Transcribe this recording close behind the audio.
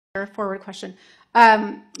forward question.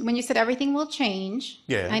 When you said everything will change,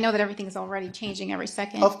 Yeah. I know that everything is already changing every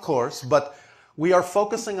second. Of course, but we are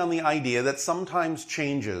focusing on the idea that sometimes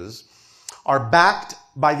changes are backed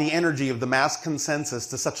by the energy of the mass consensus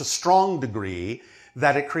to such a strong degree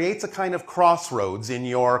that it creates a kind of crossroads in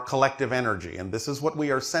your collective energy. And this is what we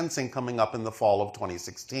are sensing coming up in the fall of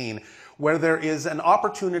 2016, where there is an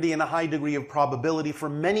opportunity and a high degree of probability for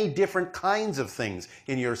many different kinds of things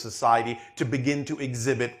in your society to begin to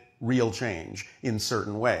exhibit real change in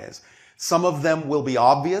certain ways. Some of them will be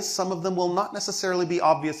obvious, some of them will not necessarily be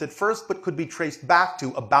obvious at first, but could be traced back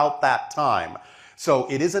to about that time. So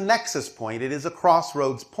it is a nexus point, it is a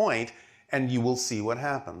crossroads point, and you will see what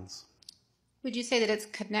happens. Would you say that it's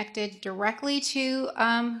connected directly to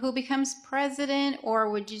who becomes president,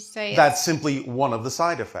 or would you say that's simply one of the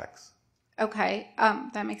side effects? Okay,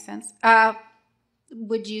 that makes sense.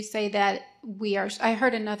 Would you say that I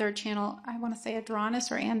heard another channel, I want to say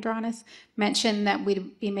Andronus, mention that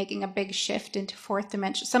we'd be making a big shift into fourth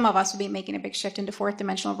dimension. Some of us would be making a big shift into fourth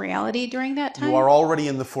dimensional reality during that time. You are already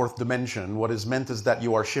in the fourth dimension. What is meant is that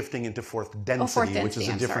you are shifting into fourth density, which is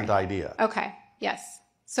a different idea. Okay, yes.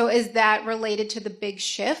 So is that related to the big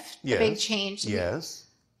shift, the big change? Yes.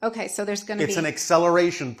 Okay, so there's going to be... It's an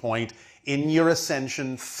acceleration point in your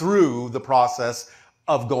ascension through the process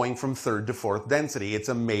of going from third to fourth density. It's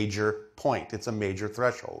a major point. It's a major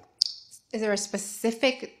threshold. Is there a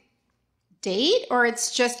specific date, or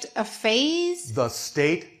it's just a phase? The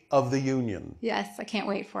State of the Union. Yes, I can't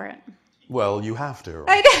wait for it. Well, you have to.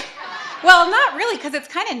 I know. Well, not really, because it's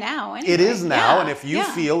kind of now. Anyway. It is now, and if you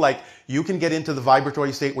feel like you can get into the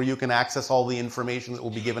vibratory state where you can access all the information that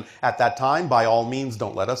will be given at that time, by all means,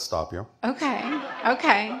 don't let us stop you. Okay.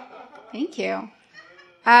 Okay. Thank you.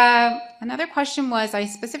 Another question was, I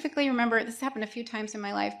specifically remember, this happened a few times in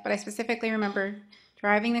my life, but I specifically remember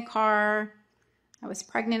driving the car. I was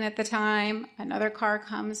pregnant at the time. Another car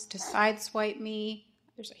comes to sideswipe me.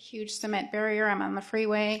 There's a huge cement barrier. I'm on the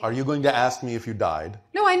freeway. Are you going to ask me if you died?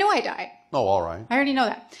 No, I know I died. Oh, all right. I already know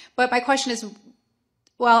that. But my question is,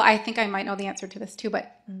 well, I think I might know the answer to this too,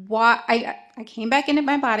 but why I came back into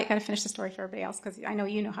my body. Got to finish the story for everybody else because I know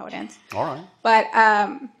you know how it ends. All right. But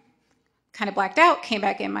kind of blacked out, came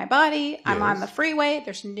back in my body. I'm on the freeway.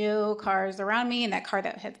 There's no cars around me, and that car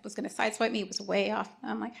that was going to sideswipe me was way off.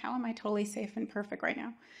 I'm like, how am I totally safe and perfect right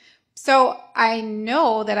now? So I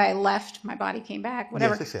know that I left, my body came back,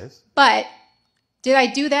 whatever. Yes, it is. But did I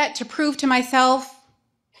do that to prove to myself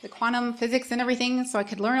the quantum physics and everything so I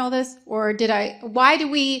could learn all this? Or why do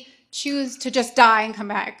we choose to just die and come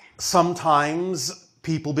back? Sometimes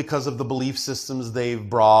people, because of the belief systems they've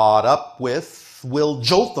brought up with, will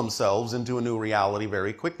jolt themselves into a new reality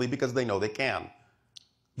very quickly because they know they can.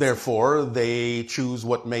 Therefore, they choose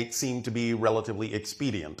what may seem to be relatively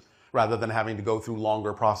expedient, rather than having to go through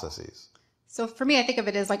longer processes. So for me, I think of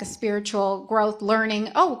it as like a spiritual growth,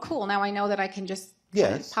 learning. Oh, cool. Now I know that I can just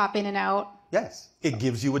pop in and out. Yes. It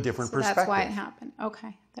gives you a different perspective. That's why it happened.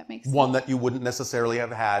 Okay. That makes sense. One that you wouldn't necessarily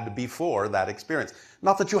have had before that experience.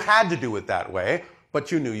 Not that you had to do it that way,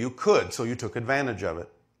 but you knew you could, so you took advantage of it.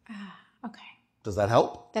 Okay. Does that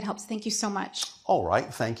help? That helps. Thank you so much. All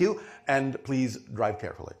right. Thank you. And please drive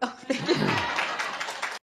carefully. Oh, thank you.